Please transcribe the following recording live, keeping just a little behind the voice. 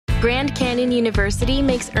Grand Canyon University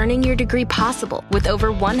makes earning your degree possible with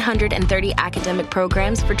over 130 academic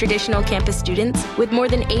programs for traditional campus students with more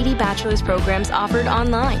than 80 bachelor's programs offered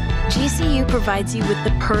online. GCU provides you with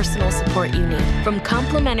the personal support you need, from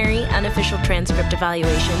complimentary unofficial transcript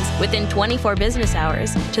evaluations within 24 business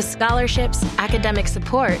hours to scholarships, academic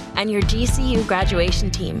support, and your GCU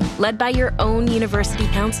graduation team, led by your own university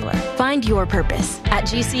counselor. Find your purpose at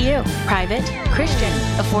GCU. Private, Christian,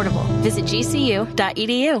 affordable. Visit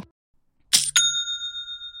gcu.edu.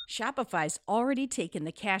 Shopify's already taken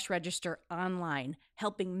the cash register online,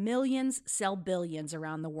 helping millions sell billions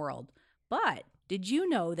around the world. But did you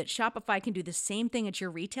know that Shopify can do the same thing at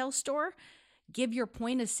your retail store? Give your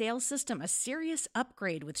point-of-sale system a serious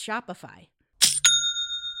upgrade with Shopify.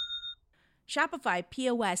 Shopify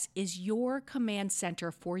POS is your command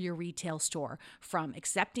center for your retail store. From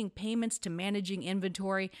accepting payments to managing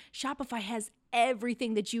inventory, Shopify has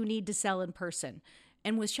everything that you need to sell in person.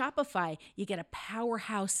 And with Shopify, you get a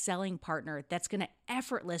powerhouse selling partner that's going to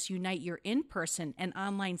effortlessly unite your in-person and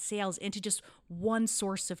online sales into just one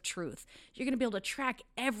source of truth. You're going to be able to track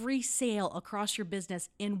every sale across your business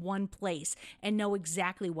in one place and know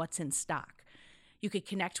exactly what's in stock. You could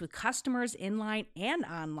connect with customers inline and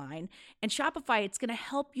online. And Shopify, it's going to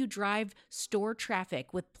help you drive store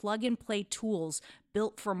traffic with plug-and-play tools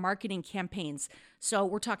built for marketing campaigns. So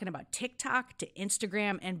we're talking about TikTok to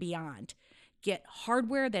Instagram and beyond. Get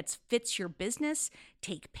hardware that fits your business,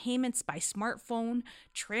 take payments by smartphone,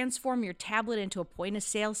 transform your tablet into a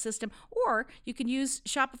point-of-sale system, or you can use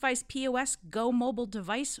Shopify's POS Go mobile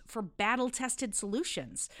device for battle-tested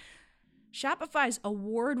solutions. Shopify's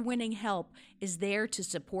award-winning help is there to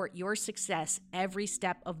support your success every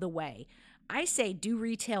step of the way. I say do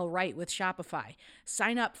retail right with Shopify.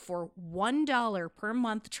 Sign up for $1 per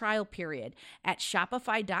month trial period at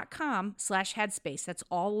shopify.com/headspace. That's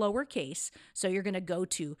all lowercase. So you're going to go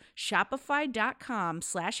to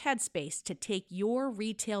shopify.com/headspace to take your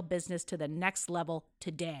retail business to the next level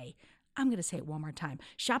today. I'm going to say it one more time.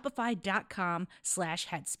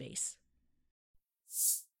 Shopify.com/headspace.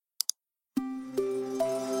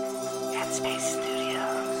 Headspace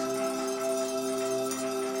Studios.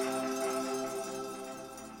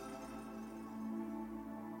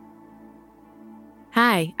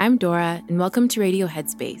 Hi, I'm Dora, and welcome to Radio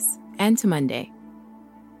Headspace, and to Monday.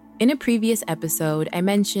 In a previous episode, I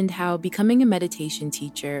mentioned how becoming a meditation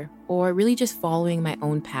teacher, or really just following my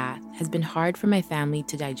own path, has been hard for my family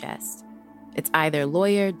to digest. It's either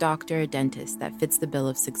lawyer, doctor, or dentist that fits the bill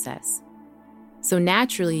of success. So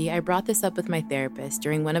naturally, I brought this up with my therapist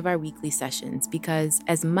during one of our weekly sessions because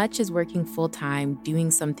as much as working full-time doing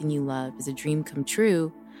something you love is a dream come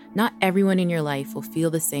true, not everyone in your life will feel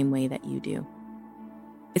the same way that you do.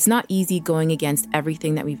 It's not easy going against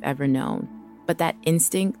everything that we've ever known, but that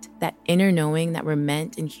instinct, that inner knowing that we're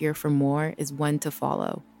meant and here for more is one to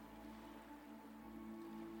follow.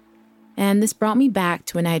 And this brought me back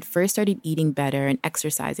to when I had first started eating better and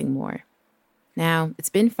exercising more. Now, it's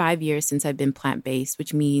been 5 years since I've been plant-based,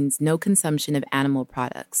 which means no consumption of animal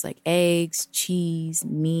products like eggs, cheese,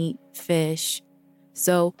 meat, fish.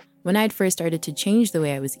 So when I had first started to change the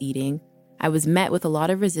way I was eating, I was met with a lot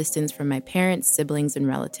of resistance from my parents, siblings, and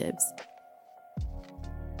relatives.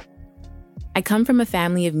 I come from a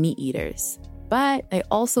family of meat eaters, but I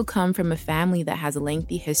also come from a family that has a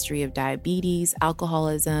lengthy history of diabetes,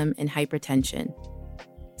 alcoholism, and hypertension.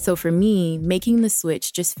 So for me, making the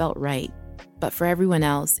switch just felt right, but for everyone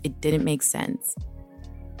else, it didn't make sense.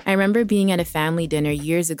 I remember being at a family dinner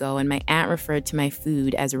years ago and my aunt referred to my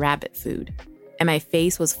food as rabbit food, and my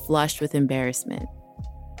face was flushed with embarrassment.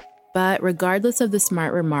 But regardless of the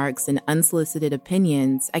smart remarks and unsolicited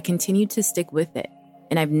opinions, I continued to stick with it,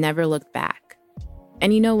 and I've never looked back.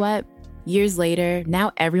 And you know what? Years later,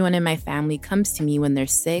 now everyone in my family comes to me when they're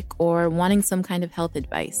sick or wanting some kind of health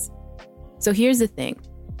advice. So here's the thing.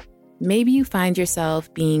 Maybe you find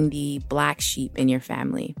yourself being the black sheep in your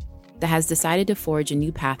family that has decided to forge a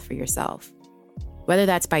new path for yourself. Whether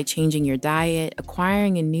that's by changing your diet,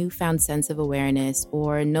 acquiring a newfound sense of awareness,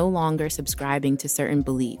 or no longer subscribing to certain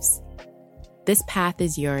beliefs. This path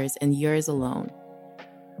is yours and yours alone.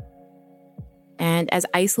 And as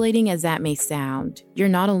isolating as that may sound, you're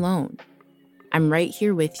not alone. I'm right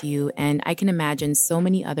here with you, and I can imagine so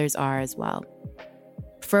many others are as well.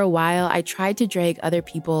 For a while, I tried to drag other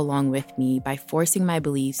people along with me by forcing my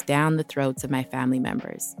beliefs down the throats of my family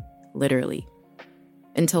members, literally.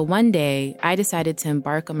 Until one day, I decided to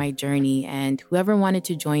embark on my journey, and whoever wanted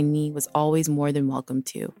to join me was always more than welcome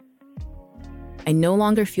to. I no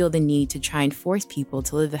longer feel the need to try and force people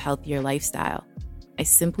to live a healthier lifestyle. I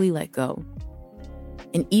simply let go.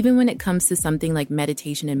 And even when it comes to something like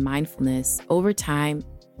meditation and mindfulness, over time,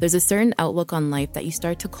 there's a certain outlook on life that you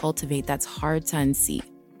start to cultivate that's hard to unsee.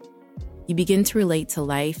 You begin to relate to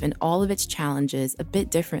life and all of its challenges a bit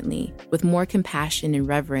differently, with more compassion and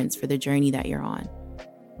reverence for the journey that you're on.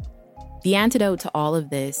 The antidote to all of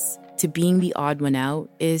this, to being the odd one out,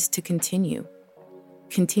 is to continue.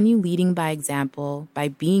 Continue leading by example, by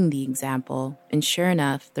being the example, and sure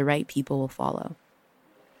enough, the right people will follow.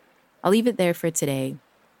 I'll leave it there for today.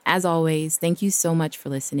 As always, thank you so much for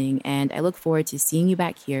listening, and I look forward to seeing you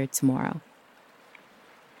back here tomorrow.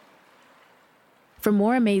 For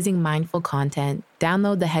more amazing mindful content,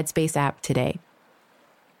 download the Headspace app today.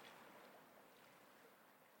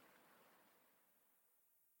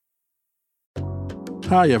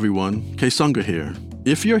 Hi everyone, Kessonga here.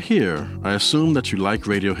 If you're here, I assume that you like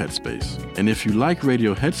Radio Headspace. And if you like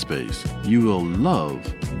Radio Headspace, you will love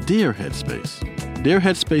Dear Headspace. Dear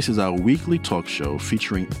Headspace is our weekly talk show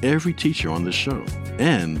featuring every teacher on the show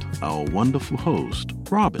and our wonderful host,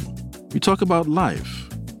 Robin. We talk about life.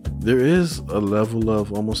 There is a level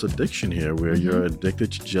of almost addiction here where you're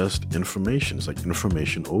addicted to just information. It's like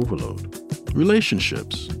information overload.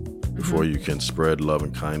 Relationships. Before you can spread love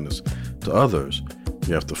and kindness to others,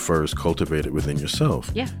 you have to first cultivate it within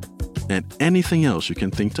yourself. Yeah. And anything else you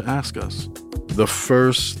can think to ask us. The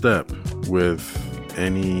first step with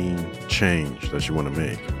any change that you want to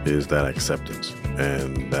make is that acceptance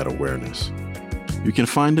and that awareness. You can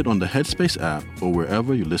find it on the Headspace app or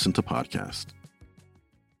wherever you listen to podcasts.